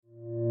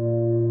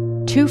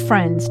Two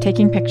friends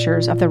taking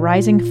pictures of the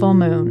rising full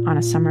moon on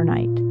a summer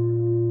night.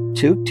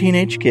 Two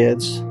teenage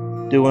kids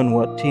doing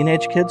what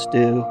teenage kids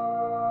do.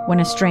 When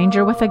a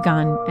stranger with a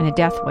gun and a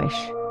death wish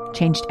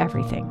changed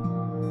everything.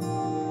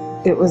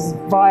 It was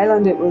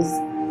violent, it was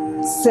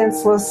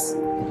senseless,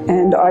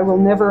 and I will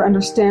never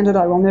understand it,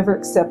 I will never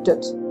accept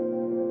it.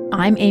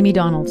 I'm Amy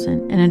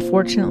Donaldson, and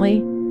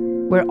unfortunately,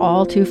 we're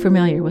all too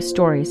familiar with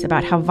stories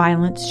about how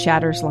violence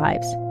shatters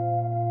lives.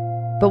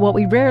 But what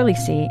we rarely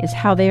see is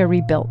how they are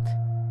rebuilt.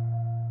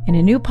 In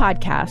a new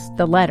podcast,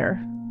 The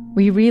Letter,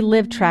 we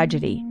relive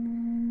tragedy,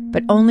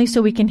 but only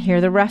so we can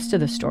hear the rest of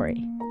the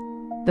story.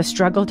 The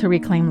struggle to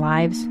reclaim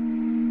lives,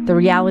 the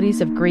realities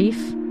of grief,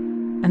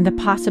 and the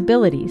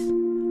possibilities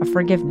of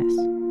forgiveness.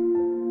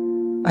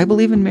 I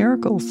believe in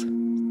miracles.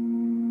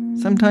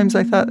 Sometimes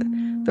I thought,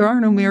 there are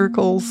no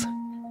miracles.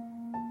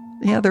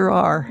 Yeah, there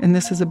are, and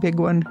this is a big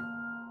one.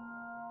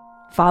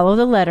 Follow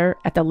The Letter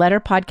at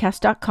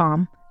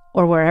theletterpodcast.com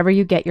or wherever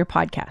you get your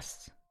podcasts.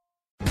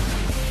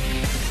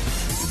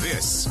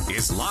 This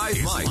is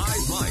Live Mike.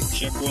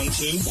 Check 1, 2.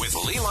 With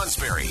Lee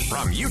Lonsberry.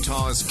 From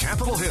Utah's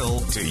Capitol Hill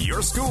to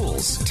your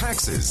schools,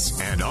 taxes,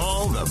 and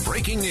all the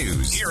breaking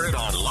news. Hear it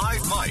on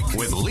Live Mike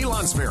with Lee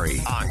Lonsberry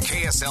on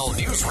KSL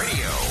News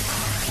Radio.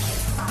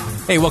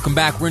 Hey, welcome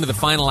back. We're into the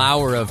final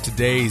hour of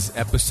today's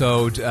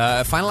episode.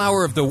 Final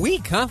hour of the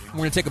week, huh? We're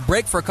going to take a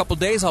break for a couple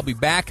days. I'll be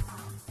back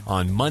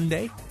on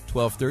Monday,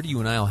 12:30. You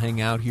and I will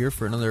hang out here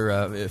for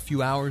another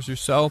few hours or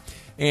so.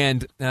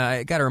 And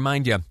I got to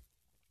remind you,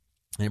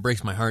 and it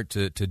breaks my heart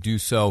to do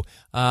so,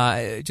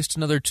 just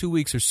another 2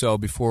 weeks or so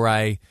before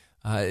I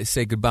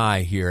say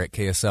goodbye here at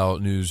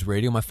KSL News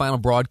Radio. My final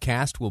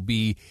broadcast will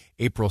be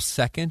April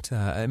 2nd.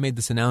 I made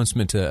this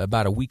announcement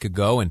about a week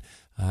ago, and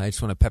I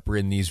just want to pepper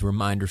in these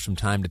reminders from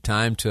time to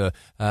time to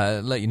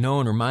let you know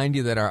and remind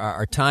you that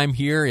our time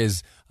here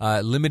is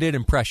limited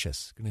and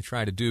precious. Going to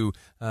try to do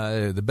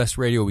the best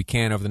radio we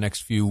can over the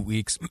next few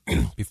weeks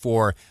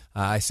before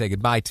I say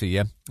goodbye to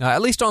you.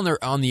 At least on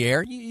the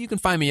air. You can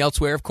find me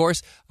elsewhere, of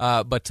course,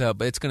 but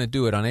it's going to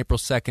do it. On April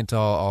 2nd,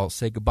 I'll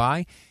say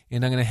goodbye,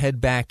 and I'm going to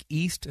head back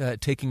east,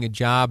 taking a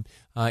job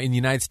in the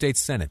United States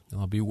Senate.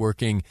 I'll be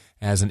working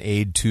as an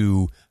aide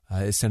to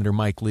Senator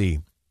Mike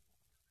Lee.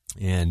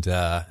 And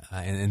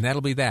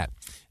that'll be that.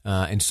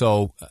 And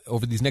so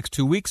over these next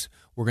 2 weeks,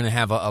 we're going to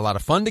have a lot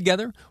of fun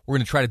together. We're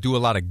going to try to do a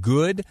lot of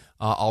good.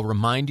 I'll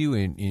remind you,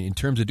 in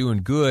terms of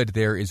doing good,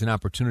 there is an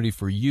opportunity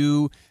for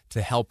you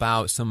to help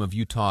out some of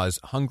Utah's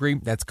hungry.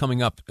 That's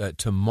coming up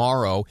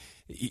tomorrow.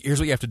 Here's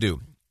what you have to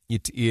do.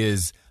 It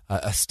is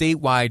a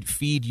statewide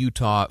Feed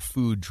Utah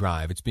food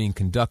drive. It's being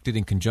conducted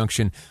in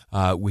conjunction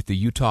with the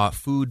Utah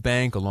Food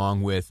Bank,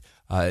 along with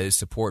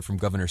support from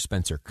Governor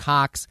Spencer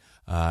Cox,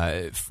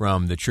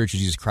 from the Church of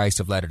Jesus Christ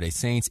of Latter-day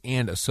Saints,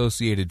 and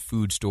Associated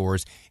Food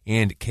Stores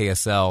and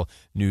KSL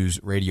News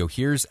Radio.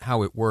 Here's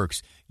how it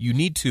works. You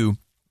need to,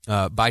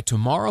 by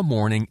tomorrow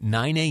morning,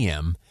 9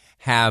 a.m.,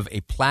 have a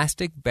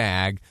plastic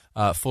bag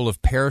full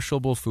of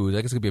perishable foods.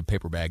 I guess it could be a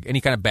paper bag, any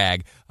kind of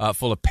bag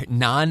full of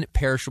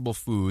non-perishable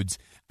foods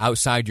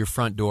outside your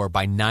front door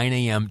by 9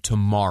 a.m.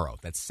 tomorrow.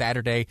 That's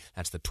Saturday.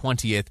 That's the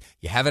 20th.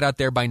 You have it out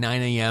there by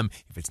 9 a.m.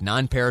 If it's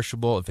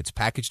non-perishable, if it's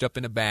packaged up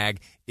in a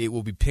bag, it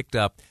will be picked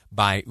up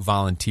by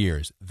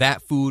volunteers.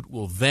 That food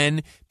will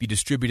then be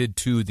distributed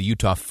to the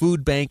Utah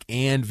Food Bank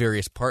and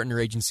various partner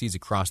agencies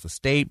across the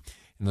state.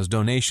 And those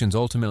donations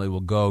ultimately will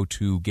go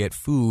to get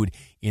food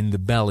in the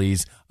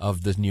bellies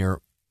of the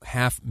near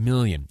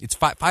 500,000. It's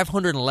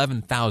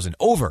 511,000,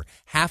 over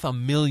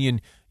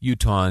 500,000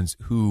 Utahns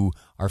who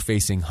are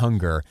facing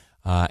hunger,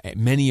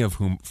 many of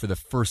whom for the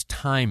first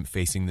time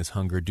facing this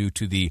hunger due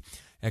to the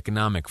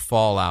economic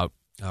fallout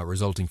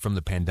resulting from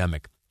the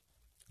pandemic.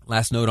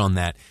 Last note on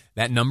that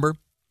number,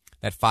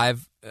 that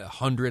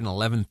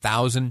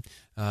 511,000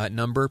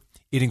 number,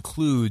 it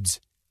includes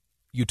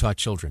Utah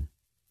children.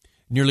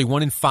 Nearly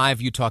 1 in 5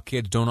 Utah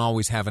kids don't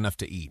always have enough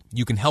to eat.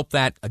 You can help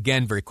that,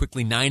 again, very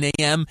quickly, 9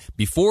 a.m.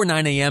 Before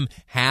 9 a.m.,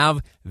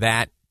 have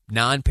that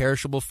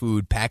non-perishable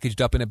food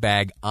packaged up in a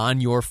bag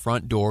on your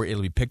front door.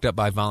 It'll be picked up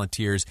by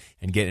volunteers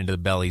and get into the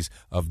bellies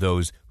of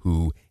those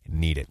who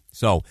need it.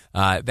 So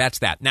that's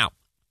that. Now,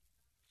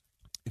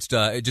 it's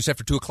just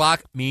after 2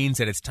 o'clock, means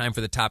that it's time for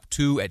the top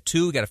two at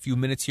 2. We got a few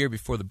minutes here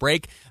before the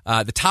break.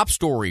 The top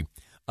story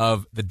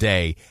of the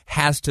day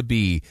has to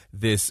be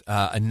this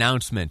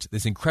announcement,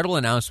 this incredible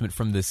announcement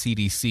from the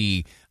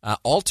CDC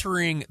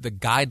altering the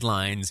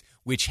guidelines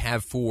which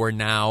have for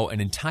now an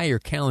entire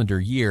calendar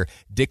year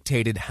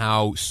dictated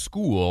how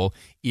school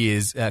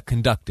is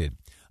conducted.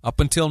 Up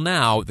until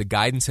now, the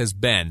guidance has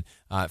been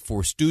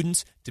for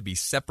students to be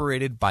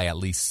separated by at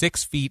least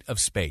 6 feet of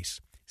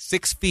space,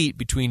 6 feet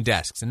between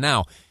desks. And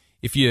now,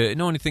 if you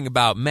know anything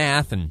about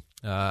math and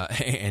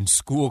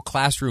school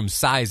classroom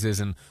sizes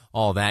and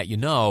all that, you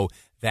know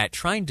that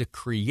trying to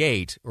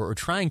create or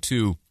trying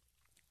to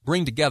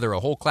bring together a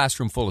whole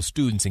classroom full of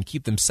students and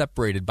keep them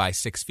separated by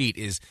 6 feet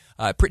is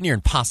pretty near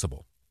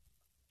impossible,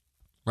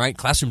 right?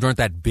 Classrooms aren't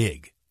that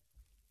big.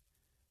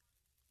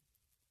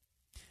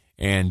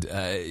 And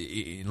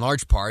in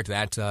large part,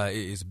 that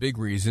is a big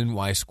reason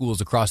why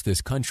schools across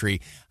this country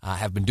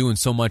have been doing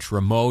so much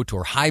remote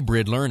or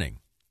hybrid learning.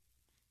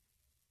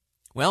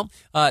 Well,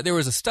 there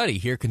was a study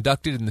here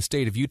conducted in the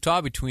state of Utah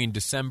between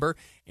December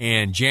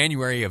and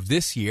January of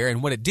this year.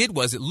 And what it did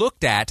was it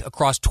looked at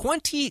across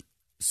 20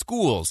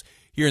 schools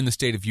here in the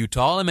state of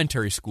Utah,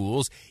 elementary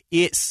schools.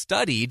 It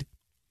studied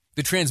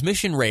the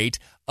transmission rate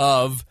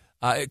of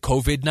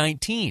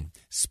COVID-19,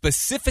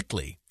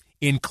 specifically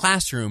in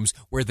classrooms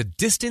where the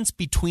distance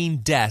between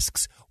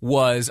desks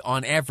was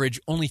on average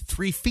only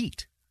 3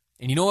 feet.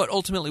 And you know what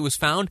ultimately was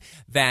found?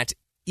 That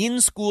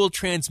in-school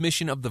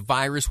transmission of the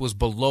virus was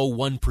below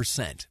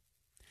 1%.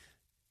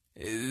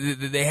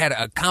 They had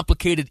a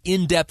complicated,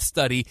 in-depth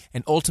study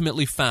and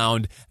ultimately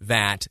found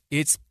that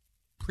it's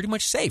pretty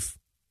much safe.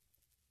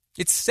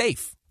 It's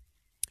safe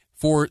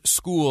for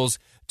schools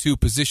to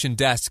position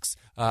desks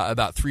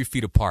about 3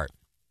 feet apart.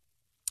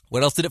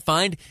 What else did it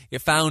find?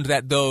 It found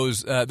that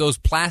those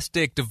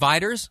plastic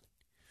dividers,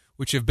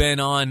 which have been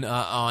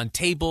on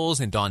tables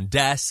and on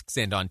desks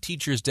and on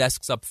teachers'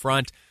 desks up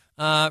front,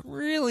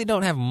 really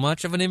don't have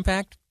much of an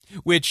impact,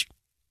 which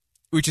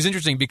is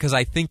interesting because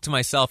I think to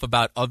myself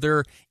about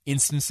other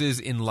instances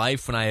in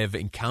life when I have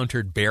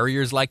encountered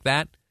barriers like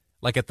that,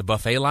 like at the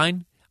buffet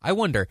line. I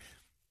wonder,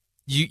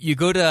 you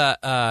go to,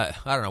 I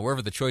don't know,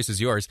 wherever the choice is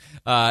yours,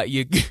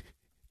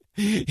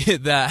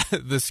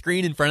 the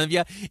screen in front of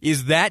you,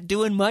 is that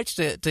doing much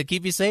to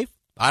keep you safe?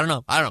 I don't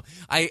know. I don't know.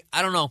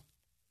 I don't know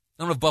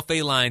if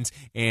buffet lines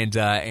and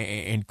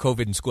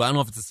COVID in school, I don't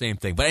know if it's the same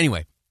thing. But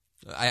anyway,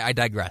 I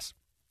digress.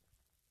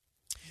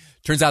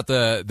 Turns out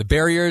the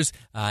barriers,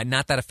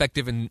 not that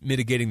effective in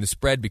mitigating the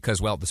spread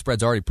because, well, the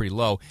spread's already pretty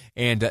low.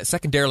 And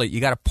secondarily, you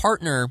got to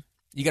partner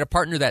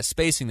that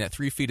spacing, that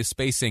 3 feet of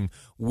spacing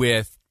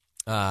with,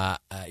 you got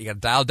to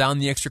dial down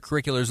the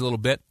extracurriculars a little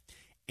bit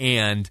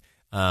and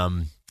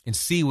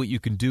see what you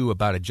can do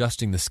about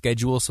adjusting the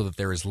schedule so that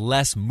there is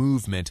less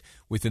movement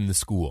within the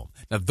school.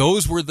 Now,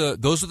 those were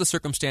the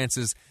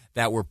circumstances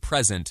that were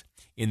present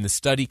in the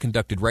study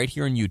conducted right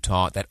here in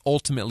Utah that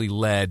ultimately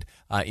led,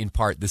 in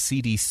part, the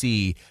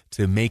CDC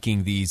to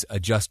making these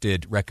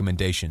adjusted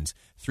recommendations.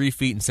 3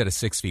 feet instead of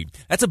 6 feet.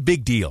 That's a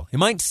big deal. It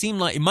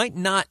might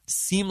not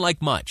seem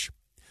like much,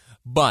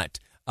 but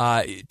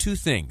two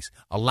things: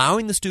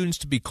 allowing the students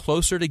to be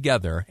closer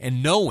together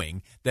and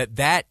knowing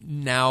that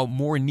now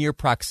more near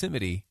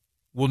proximity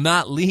will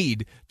not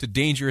lead to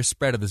dangerous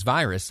spread of this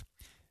virus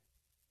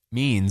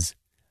means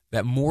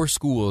that more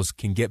schools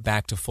can get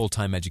back to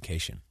full-time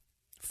education.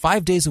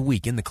 5 days a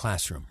week in the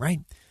classroom, right?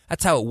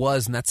 That's how it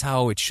was, and that's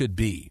how it should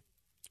be.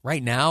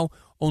 Right now,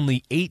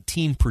 only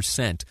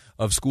 18%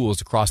 of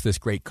schools across this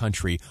great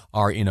country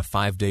are in a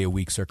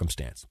 5-day-a-week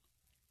circumstance.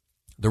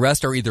 The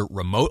rest are either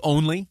remote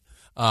only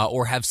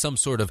or have some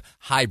sort of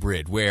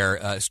hybrid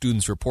where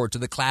students report to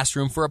the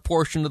classroom for a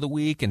portion of the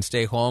week and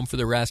stay home for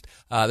the rest.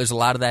 There's a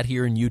lot of that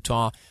here in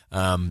Utah.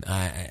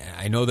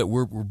 I know that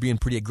we're being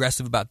pretty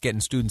aggressive about getting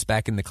students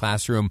back in the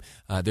classroom.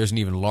 There's an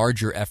even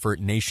larger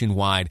effort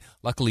nationwide.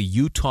 Luckily,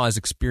 Utah's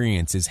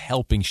experience is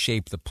helping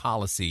shape the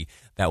policy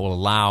that will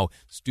allow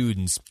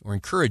students or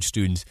encourage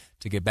students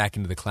to get back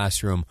into the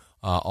classroom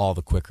all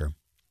the quicker.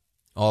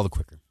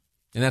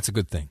 And that's a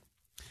good thing.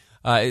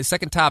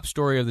 Second top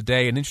story of the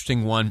day, an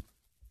interesting one.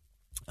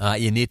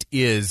 And it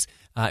is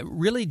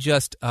really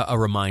just a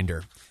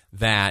reminder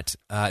that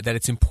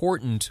it's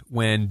important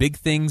when big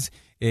things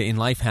in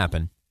life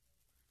happen,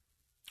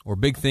 or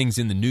big things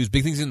in the news,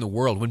 big things in the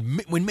world,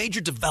 when major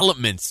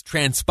developments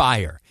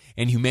transpire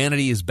and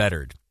humanity is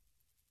bettered,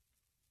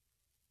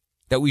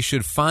 that we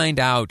should find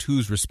out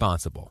who's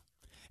responsible,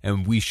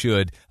 and we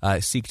should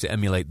seek to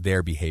emulate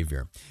their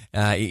behavior.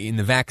 In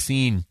the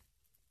vaccine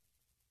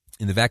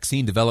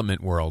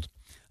development world,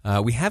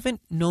 we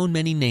haven't known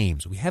many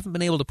names. We haven't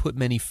been able to put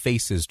many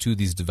faces to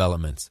these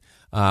developments.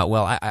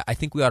 I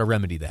think we ought to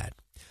remedy that.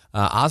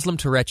 Aslam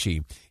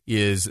Terecci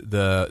is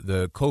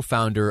the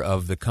co-founder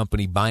of the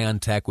company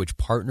BioNTech, which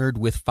partnered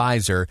with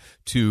Pfizer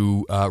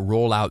to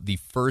roll out the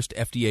first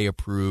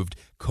FDA-approved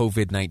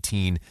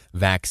COVID-19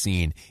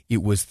 vaccine.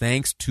 It was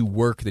thanks to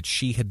work that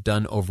she had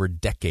done over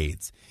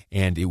decades,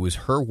 and it was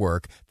her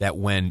work that,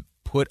 when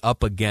put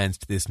up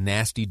against this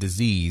nasty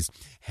disease,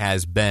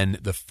 has been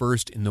the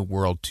first in the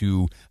world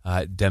to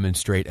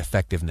demonstrate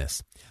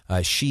effectiveness.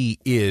 She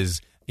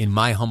is, in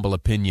my humble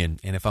opinion,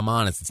 and if I'm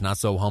honest, it's not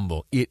so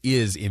humble, it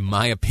is, in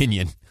my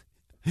opinion,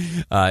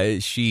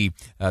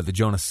 the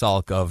Jonas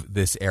Salk of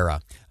this era.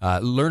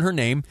 Learn her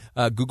name.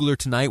 Google her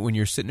tonight when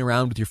you're sitting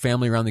around with your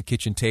family around the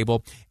kitchen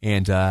table,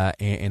 and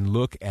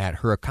look at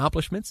her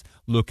accomplishments,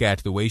 look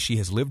at the way she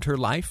has lived her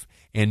life,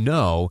 and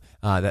know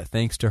that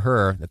thanks to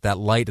her, that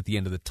light at the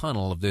end of the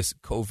tunnel of this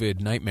COVID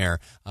nightmare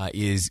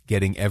is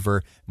getting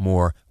ever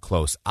more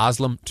close.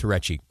 Aslam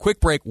Terecci. Quick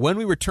break. When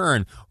we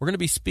return, we're going to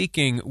be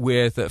speaking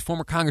with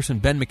former Congressman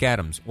Ben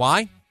McAdams.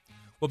 Why?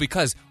 Well,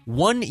 because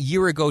 1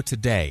 year ago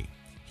today,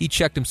 he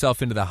checked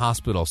himself into the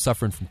hospital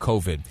suffering from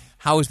COVID.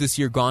 How has this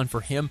year gone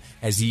for him?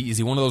 Is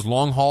he one of those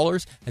long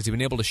haulers? Has he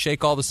been able to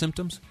shake all the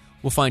symptoms?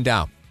 We'll find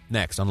out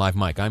next on Live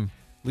Mike. I'm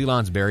Lee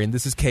Lonsberry, and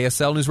this is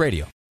KSL News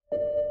Radio.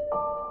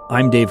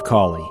 I'm Dave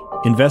Cawley,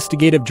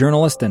 investigative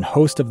journalist and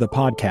host of the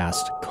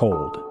podcast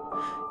Cold.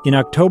 In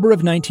October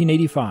of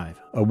 1985,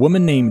 a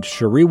woman named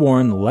Cherie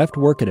Warren left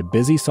work at a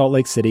busy Salt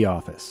Lake City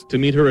office to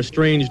meet her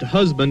estranged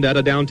husband at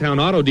a downtown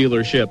auto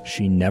dealership.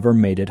 She never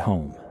made it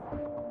home.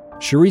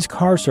 Cherie's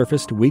car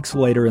surfaced weeks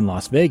later in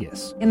Las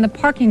Vegas. In the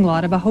parking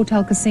lot of a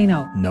hotel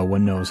casino. No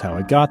one knows how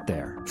it got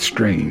there.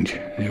 Strange.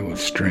 It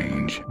was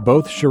strange.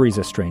 Both Cherie's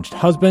estranged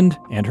husband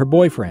and her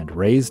boyfriend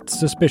raised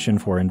suspicion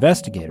for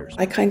investigators.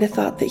 I kind of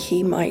thought that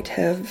he might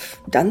have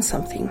done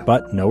something.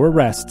 But no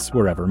arrests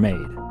were ever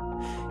made.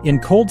 In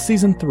Cold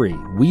Season 3,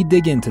 we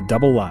dig into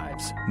double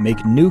lives,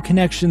 make new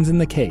connections in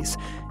the case,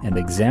 and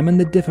examine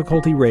the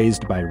difficulty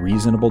raised by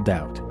reasonable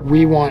doubt.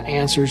 We want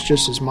answers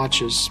just as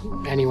much as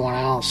anyone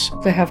else.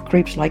 They have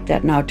creeps like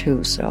that now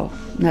too, so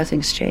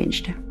nothing's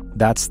changed.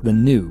 That's the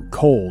new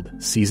Cold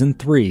Season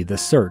 3, The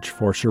Search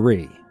for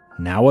Cherie,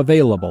 now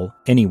available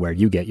anywhere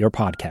you get your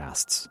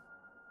podcasts.